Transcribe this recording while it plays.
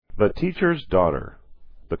The Teacher's Daughter,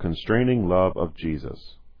 The Constraining Love of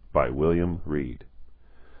Jesus, by William Reed.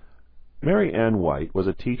 Mary Ann White was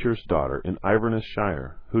a teacher's daughter in Inverness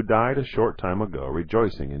Shire, who died a short time ago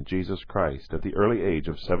rejoicing in Jesus Christ at the early age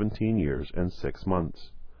of 17 years and 6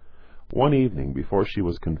 months. One evening, before she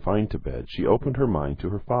was confined to bed, she opened her mind to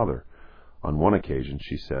her Father. On one occasion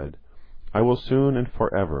she said, "I will soon and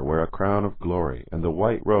forever wear a crown of glory, and the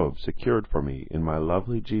white robe secured for me in my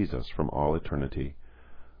lovely Jesus from all eternity.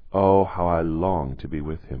 Oh, how I long to be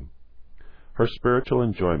with him." Her spiritual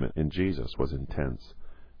enjoyment in Jesus was intense.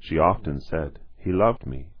 She often said, "He loved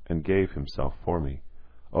me, and gave himself for me.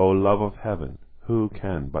 O love of heaven, who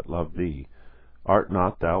can but love thee? Art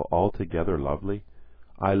not thou altogether lovely?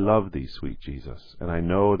 I love thee, sweet Jesus, and I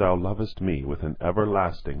know thou lovest me with an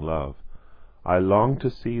everlasting love. I long to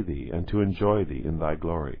see thee, and to enjoy thee in thy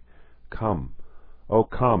glory. Come, O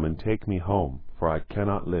come and take me home, for I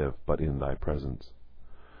cannot live but in thy presence."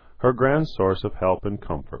 Her grand source of help and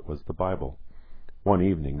comfort was the Bible. One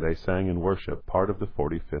evening they sang in worship part of the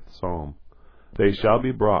 45th Psalm. "They shall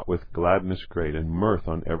be brought with gladness great and mirth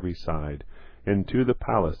on every side, into the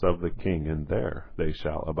palace of the King, and there they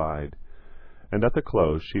shall abide." And at the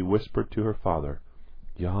close she whispered to her Father,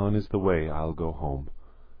 "Yon is the way I'll go home."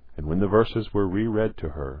 And when the verses were reread to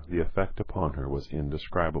her, the effect upon her was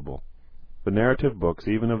indescribable. The narrative books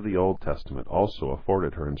even of the Old Testament also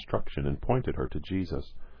afforded her instruction and pointed her to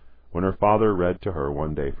Jesus. When her father read to her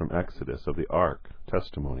one day from Exodus of the Ark,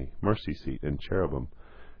 Testimony, Mercy Seat, and Cherubim,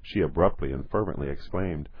 she abruptly and fervently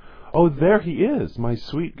exclaimed, "Oh, there he is, my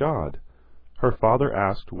sweet God!" Her father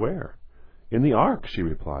asked where. "In the Ark," she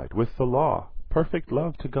replied, "with the law, perfect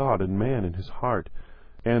love to God and man in his heart,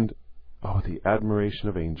 and, oh, the admiration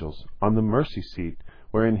of angels, on the mercy seat,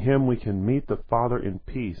 where in him we can meet the Father in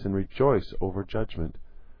peace and rejoice over judgment."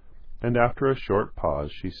 And after a short pause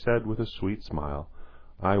she said with a sweet smile,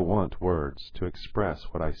 "I want words to express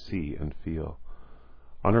what I see and feel."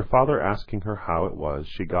 On her father asking her how it was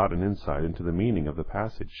she got an insight into the meaning of the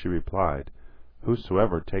passage, she replied,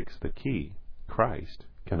 "Whosoever takes the key, Christ,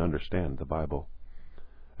 can understand the Bible."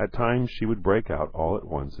 At times she would break out all at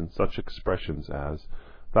once in such expressions as,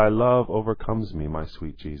 "Thy love overcomes me, my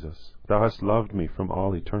sweet Jesus. Thou hast loved me from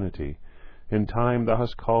all eternity. In time thou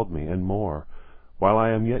hast called me, and more, while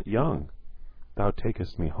I am yet young. Thou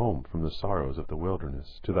takest me home from the sorrows of the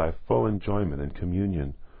wilderness, to thy full enjoyment and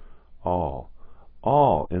communion. All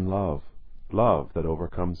in love that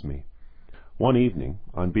overcomes me." One evening,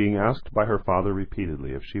 on being asked by her father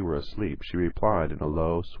repeatedly if she were asleep, she replied in a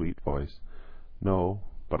low, sweet voice, "No,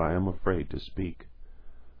 but I am afraid to speak."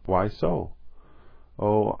 "Why so?"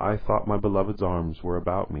 "Oh, I thought my beloved's arms were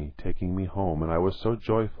about me, taking me home, and I was so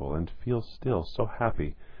joyful, and feel still so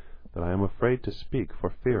happy, that I am afraid to speak for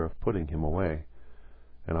fear of putting him away."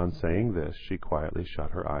 And on saying this, she quietly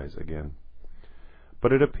shut her eyes again.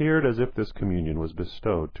 But it appeared as if this communion was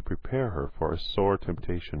bestowed to prepare her for a sore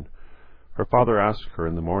temptation. Her father asked her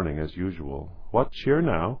in the morning, as usual, "What cheer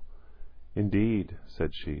now?" "Indeed,"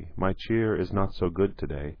 said she, "my cheer is not so good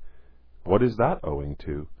today." "What is that owing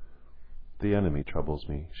to?" "The enemy troubles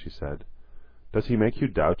me," she said. "Does he make you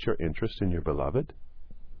doubt your interest in your beloved?"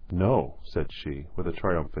 "No," said she, with a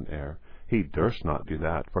triumphant air. "He durst not do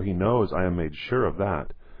that, for he knows I am made sure of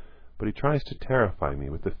that. But he tries to terrify me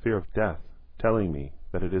with the fear of death, telling me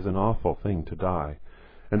that it is an awful thing to die,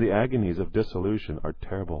 and the agonies of dissolution are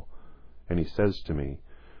terrible. And he says to me,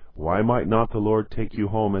 'Why might not the Lord take you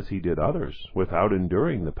home as he did others, without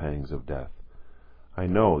enduring the pangs of death?' I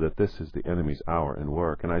know that this is the enemy's hour and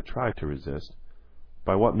work, and I try to resist.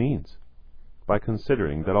 By what means? By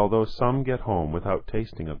considering that although some get home without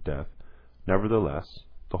tasting of death, nevertheless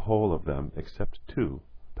the whole of them, except 2,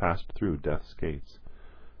 passed through death's gates.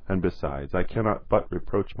 And besides, I cannot but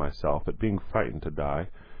reproach myself at being frightened to die,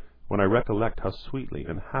 when I recollect how sweetly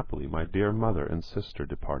and happily my dear mother and sister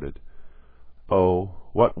departed. Oh,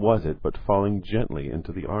 what was it but falling gently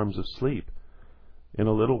into the arms of sleep? In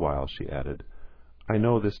a little while," she added, "I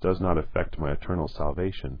know this does not affect my eternal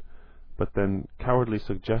salvation, but then cowardly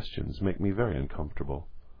suggestions make me very uncomfortable."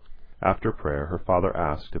 After prayer her father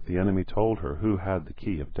asked if the enemy told her who had the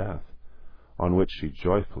key of death, on which she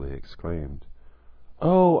joyfully exclaimed,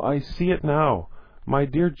 "Oh, I see it now! My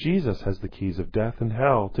dear Jesus has the keys of death and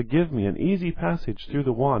hell, to give me an easy passage through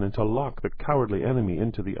the one, and to lock the cowardly enemy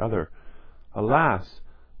into the other. Alas,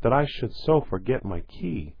 that I should so forget my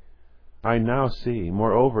key! I now see,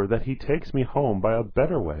 moreover, that he takes me home by a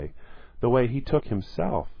better way, the way he took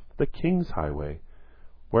himself, the King's highway,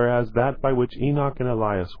 whereas that by which Enoch and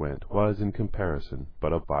Elias went was, in comparison,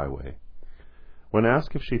 but a byway." When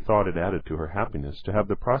asked if she thought it added to her happiness to have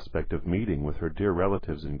the prospect of meeting with her dear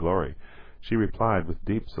relatives in glory, She replied with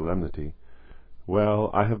deep solemnity, "Well,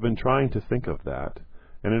 I have been trying to think of that,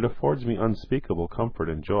 and it affords me unspeakable comfort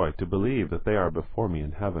and joy to believe that they are before me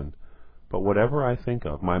in heaven. But whatever I think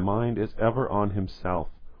of, my mind is ever on himself.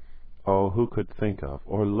 Oh, who could think of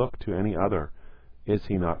or look to any other? Is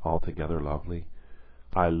he not altogether lovely?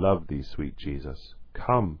 I love thee, sweet Jesus.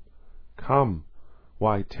 Come, come.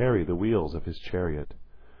 Why tarry the wheels of his chariot?"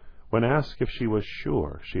 When asked if she was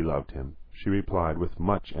sure she loved him, she replied with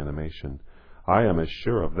much animation, "I am as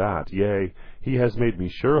sure of that, yea, he has made me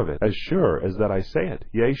sure of it, as sure as that I say it,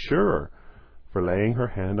 yea, surer." For laying her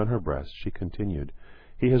hand on her breast, she continued,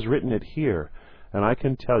 "He has written it here, and I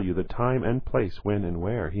can tell you the time and place when and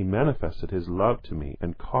where he manifested his love to me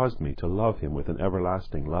and caused me to love him with an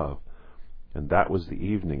everlasting love. And that was the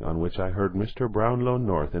evening on which I heard Mr. Brownlow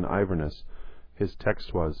North in Iverness. His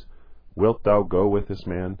text was, 'Wilt thou go with this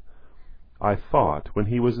man?' I thought, when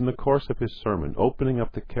he was in the course of his sermon, opening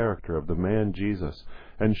up the character of the man Jesus,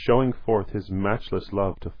 and showing forth his matchless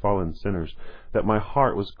love to fallen sinners, that my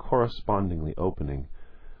heart was correspondingly opening.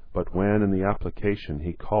 But when, in the application,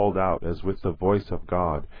 he called out as with the voice of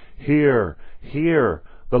God, 'Hear, hear!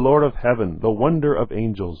 The Lord of heaven, the wonder of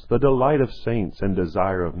angels, the delight of saints, and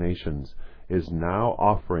desire of nations, is now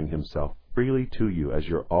offering himself freely to you as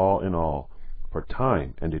your all in all, for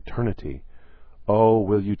time and eternity. Oh,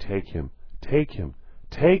 will you take him? Take him!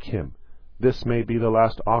 Take him! This may be the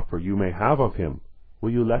last offer you may have of him. Will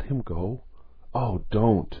you let him go? Oh,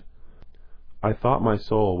 don't!' I thought my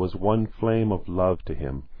soul was one flame of love to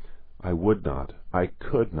him. I would not, I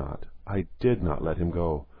could not, I did not let him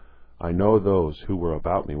go. I know those who were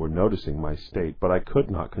about me were noticing my state, but I could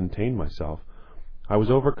not contain myself. I was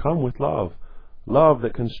overcome with love, love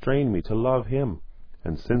that constrained me to love him,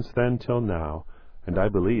 and since then till now, and I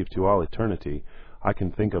believe to all eternity, I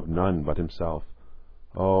can think of none but himself.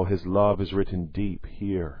 Oh, his love is written deep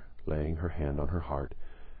here," laying her hand on her heart,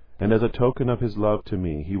 "and as a token of his love to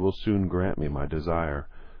me, he will soon grant me my desire,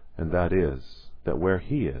 and that is, that where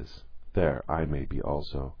he is, there I may be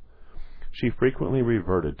also." She frequently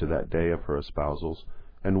reverted to that day of her espousals,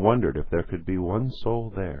 and wondered if there could be one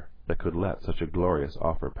soul there that could let such a glorious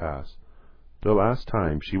offer pass. The last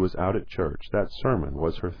time she was out at church, that sermon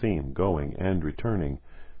was her theme, going and returning.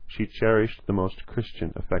 She cherished the most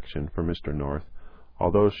Christian affection for Mr. North,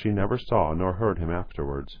 although she never saw nor heard him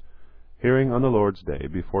afterwards. Hearing on the Lord's Day,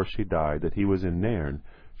 before she died, that he was in Nairn,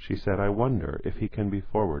 she said, "I wonder if he can be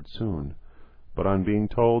forward soon." But on being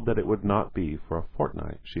told that it would not be for a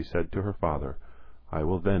fortnight, she said to her father, "I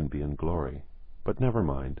will then be in glory. But never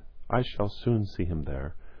mind, I shall soon see him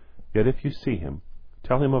there. Yet if you see him,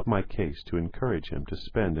 tell him of my case, to encourage him to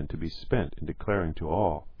spend and to be spent in declaring to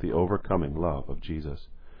all the overcoming love of Jesus."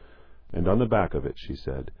 And on the back of it she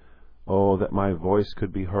said, "Oh, that my voice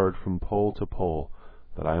could be heard from pole to pole,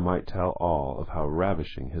 that I might tell all of how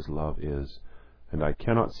ravishing his love is, and I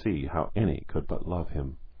cannot see how any could but love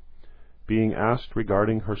him." Being asked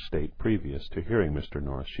regarding her state previous to hearing Mr.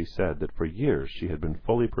 North, she said that for years she had been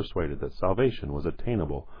fully persuaded that salvation was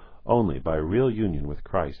attainable only by real union with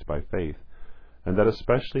Christ by faith, and that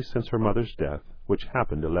especially since her mother's death, which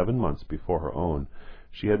happened 11 months before her own,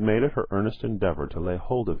 she had made it her earnest endeavor to lay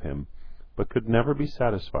hold of him, but could never be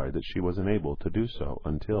satisfied that she was enabled to do so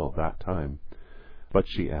until that time. But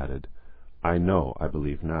she added, "I know I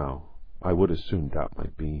believe now. I would as soon doubt my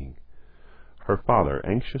being." Her father,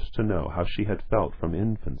 anxious to know how she had felt from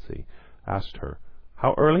infancy, asked her,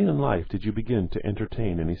 "How early in life did you begin to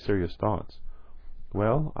entertain any serious thoughts?"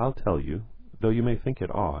 "Well, I'll tell you, though you may think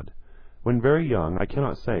it odd. When very young, I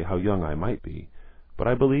cannot say how young I might be, but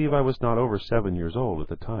I believe I was not over 7 years old at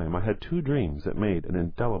the time, I had 2 dreams that made an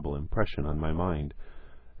indelible impression on my mind,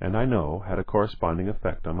 and I know had a corresponding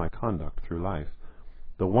effect on my conduct through life.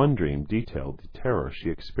 The one dream detailed the terror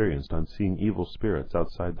she experienced on seeing evil spirits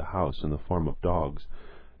outside the house in the form of dogs,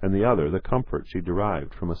 and the other the comfort she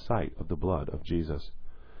derived from a sight of the blood of Jesus.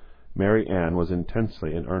 Mary Ann was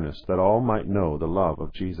intensely in earnest that all might know the love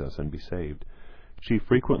of Jesus and be saved. She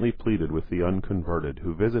frequently pleaded with the unconverted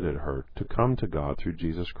who visited her to come to God through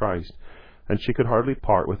Jesus Christ, and she could hardly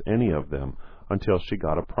part with any of them until she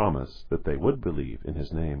got a promise that they would believe in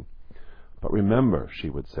his name. "But remember," she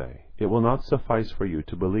would say, "it will not suffice for you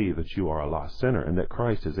to believe that you are a lost sinner and that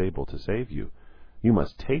Christ is able to save you. You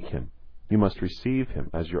must take him. You must receive him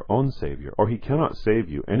as your own Savior, or he cannot save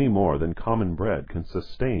you any more than common bread can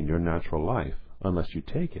sustain your natural life, unless you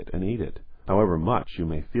take it and eat it, however much you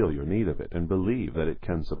may feel your need of it and believe that it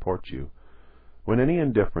can support you." When any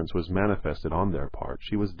indifference was manifested on their part,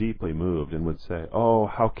 she was deeply moved and would say, "Oh,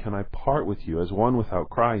 how can I part with you as one without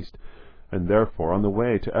Christ, and therefore on the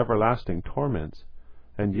way to everlasting torments,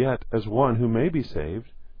 and yet as one who may be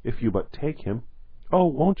saved, if you but take him. Oh,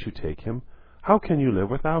 won't you take him? How can you live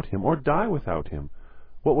without him, or die without him?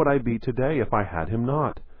 What would I be today if I had him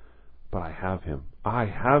not? But I have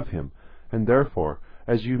him, and therefore,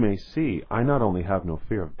 as you may see, I not only have no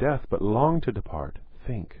fear of death, but long to depart.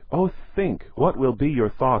 Think, oh think, what will be your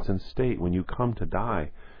thoughts and state when you come to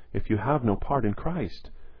die, if you have no part in Christ?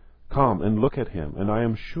 Come and look at him, and I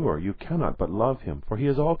am sure you cannot but love him, for he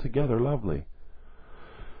is altogether lovely.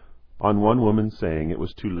 On one woman saying it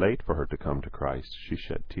was too late for her to come to Christ, she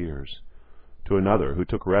shed tears. To another, who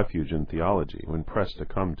took refuge in theology when pressed to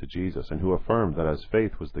come to Jesus, and who affirmed that as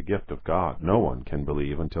faith was the gift of God, no one can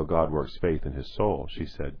believe until God works faith in his soul, she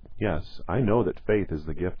said, Yes, I know that faith is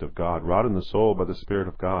the gift of God, wrought in the soul by the Spirit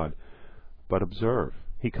of God. But observe,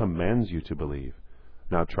 he commands you to believe.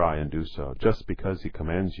 Now try and do so, just because he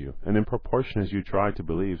commands you, and in proportion as you try to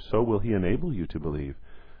believe, so will he enable you to believe,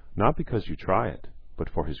 not because you try it, but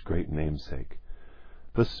for his great name's sake.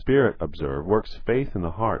 The Spirit, observe, works faith in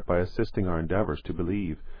the heart by assisting our endeavors to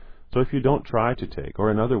believe. So if you don't try to take,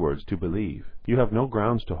 or in other words, to believe, you have no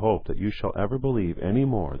grounds to hope that you shall ever believe any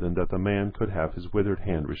more than that the man could have his withered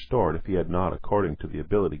hand restored if he had not, according to the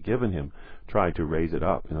ability given him, tried to raise it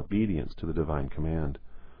up in obedience to the divine command.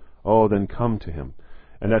 Oh, then come to him,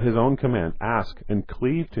 and at his own command ask and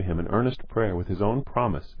cleave to him in earnest prayer with his own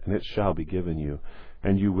promise, and it shall be given you,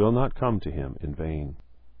 and you will not come to him in vain.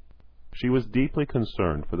 She was deeply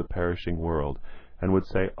concerned for the perishing world, and would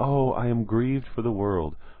say, Oh, I am grieved for the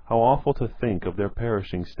world. How awful to think of their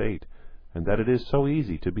perishing state, and that it is so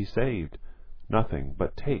easy to be saved. Nothing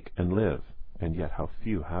but take and live, and yet how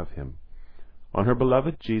few have him. On her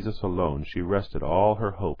beloved Jesus alone she rested all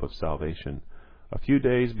her hope of salvation. A few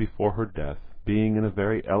days before her death, being in a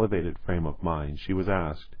very elevated frame of mind, she was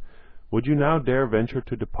asked, Would you now dare venture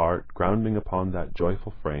to depart, grounding upon that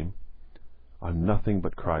joyful frame? On nothing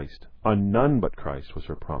but Christ, on none but Christ, was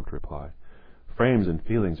her prompt reply. Frames and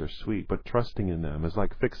feelings are sweet, but trusting in them is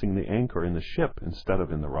like fixing the anchor in the ship instead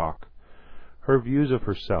of in the rock. Her views of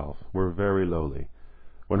herself were very lowly.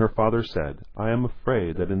 When her father said, I am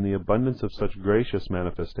afraid that in the abundance of such gracious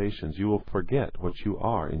manifestations you will forget what you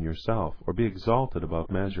are in yourself, or be exalted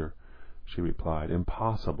above measure, she replied,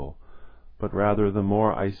 Impossible. But rather, the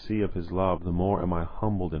more I see of his love, the more am I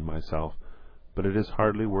humbled in myself. But it is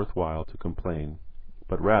hardly worth while to complain,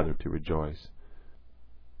 but rather to rejoice.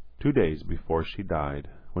 2 days before she died,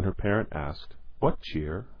 when her parent asked, What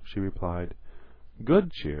cheer? She replied,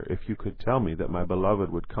 Good cheer, if you could tell me that my beloved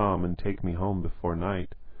would come and take me home before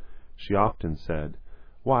night. She often said,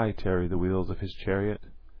 Why tarry the wheels of his chariot?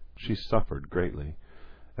 She suffered greatly,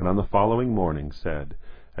 and on the following morning said,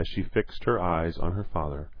 as she fixed her eyes on her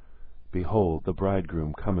father, Behold, the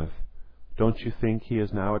bridegroom cometh. Don't you think he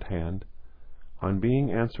is now at hand? On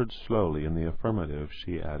being answered slowly in the affirmative,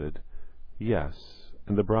 she added, Yes,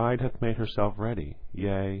 and the bride hath made herself ready,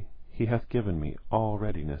 yea, he hath given me all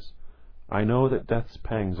readiness. I know that death's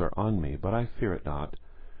pangs are on me, but I fear it not.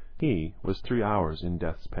 He was 3 hours in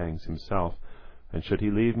death's pangs himself, and should he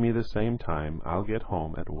leave me the same time, I'll get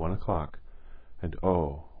home at 1 o'clock. And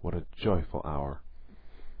oh, what a joyful hour!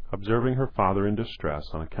 Observing her father in distress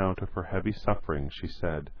on account of her heavy suffering, she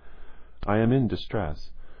said, I am in distress.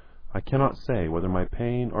 I cannot say whether my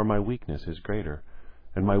pain or my weakness is greater,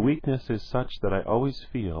 and my weakness is such that I always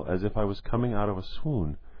feel as if I was coming out of a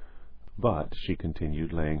swoon. But, she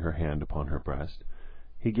continued, laying her hand upon her breast,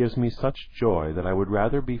 he gives me such joy that I would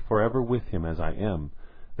rather be forever with him as I am,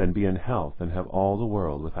 than be in health and have all the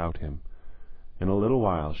world without him. In a little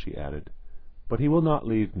while she added, But he will not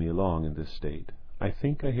leave me long in this state. I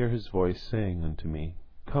think I hear his voice saying unto me,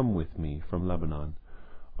 Come with me from Lebanon.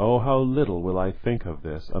 Oh, how little will I think of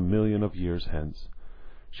this 1,000,000 of years hence!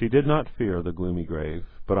 She did not fear the gloomy grave,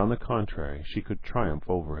 but on the contrary, she could triumph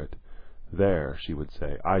over it. There, she would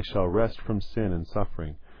say, I shall rest from sin and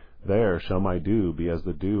suffering. There shall my dew be as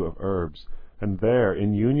the dew of herbs, and there,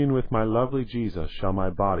 in union with my lovely Jesus, shall my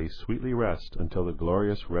body sweetly rest until the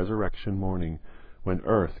glorious resurrection morning, when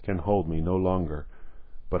earth can hold me no longer,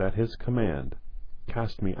 but at his command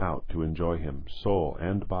cast me out to enjoy him, soul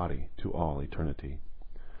and body, to all eternity.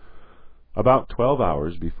 About 12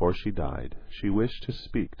 hours before she died, she wished to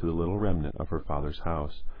speak to the little remnant of her father's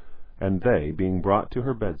house, and they, being brought to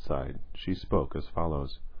her bedside, she spoke as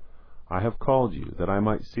follows, I have called you that I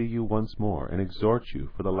might see you once more, and exhort you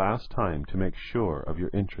for the last time to make sure of your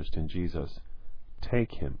interest in Jesus.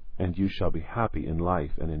 Take him, and you shall be happy in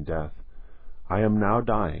life and in death. I am now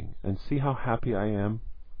dying, and see how happy I am,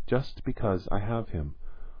 just because I have him.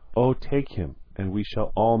 Oh, take him, and we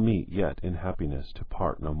shall all meet yet in happiness, to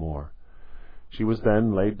part no more. She was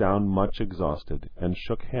then laid down much exhausted, and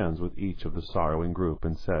shook hands with each of the sorrowing group,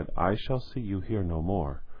 and said, I shall see you here no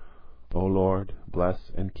more. O Lord,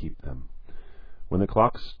 bless and keep them. When the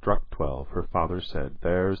clock struck 12, her father said,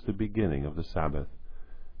 "There's the beginning of the Sabbath."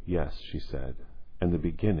 "Yes," she said, "and the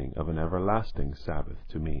beginning of an everlasting Sabbath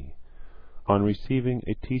to me." On receiving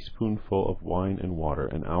a teaspoonful of wine and water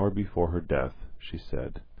an hour before her death, she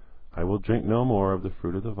said, "I will drink no more of the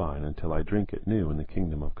fruit of the vine until I drink it new in the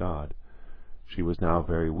kingdom of God." She was now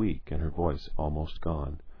very weak, and her voice almost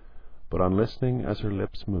gone. But on listening as her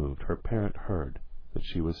lips moved, her parent heard that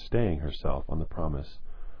she was staying herself on the promise,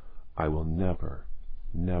 "I will never,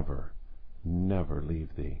 never, never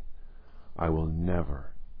leave thee. I will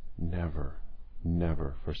never, never,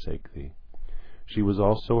 never forsake thee." She was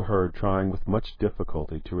also heard trying with much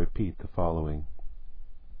difficulty to repeat the following: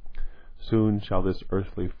 "Soon shall this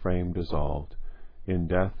earthly frame dissolved, in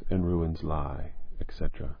death and ruins lie,"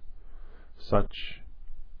 etc. Such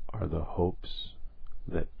are the hopes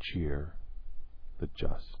that cheer the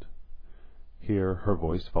just. Here her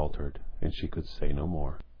voice faltered, and she could say no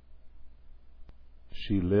more.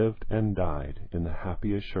 She lived and died in the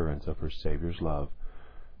happy assurance of her Saviour's love,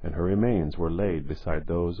 and her remains were laid beside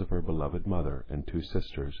those of her beloved mother and 2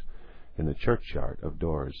 sisters in the churchyard of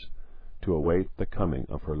Dors, to await the coming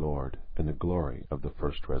of her Lord and the glory of the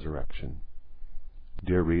first resurrection.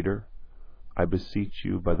 Dear reader, I beseech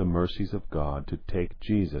you by the mercies of God to take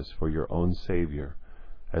Jesus for your own Saviour,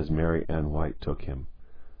 as Mary Ann White took him,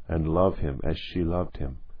 and love him as she loved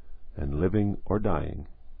him, and living or dying,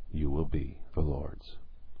 you will be the Lord's.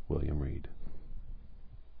 William Reed.